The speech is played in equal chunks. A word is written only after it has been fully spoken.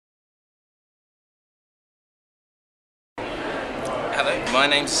Hello, my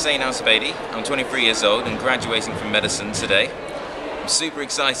name's Hussain Zubaidi. I'm 23 years old and graduating from medicine today. I'm super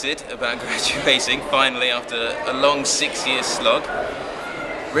excited about graduating finally after a long 6-year slog.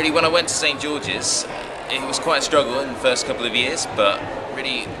 Really, when I went to St. George's, it was quite a struggle in the first couple of years, but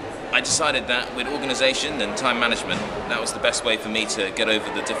really I decided that with organisation and time management, that was the best way for me to get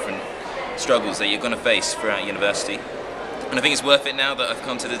over the different struggles that you're going to face throughout university. And I think it's worth it now that I've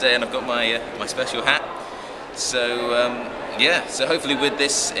come to the day and I've got my special hat. So yeah, so hopefully with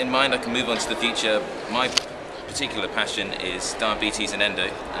this in mind I can move on to the future. My particular passion is diabetes and endo,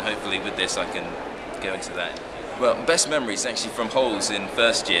 and hopefully with this I can go into that. Well, best memories actually from Holes in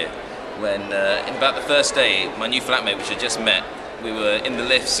first year, when in about the first day my new flatmate, which I just met, we were in the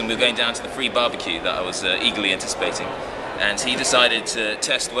lifts and we were going down to the free barbecue that I was eagerly anticipating, and he decided to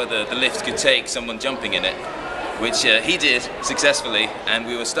test whether the lift could take someone jumping in it, which he did successfully, and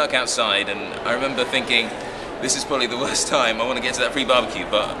we were stuck outside. And I remember thinking, this is probably the worst time, I want to get to that free barbecue,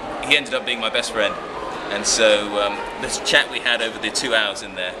 but he ended up being my best friend, and so the chat we had over the 2 hours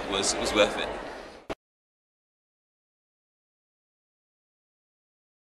in there was worth it.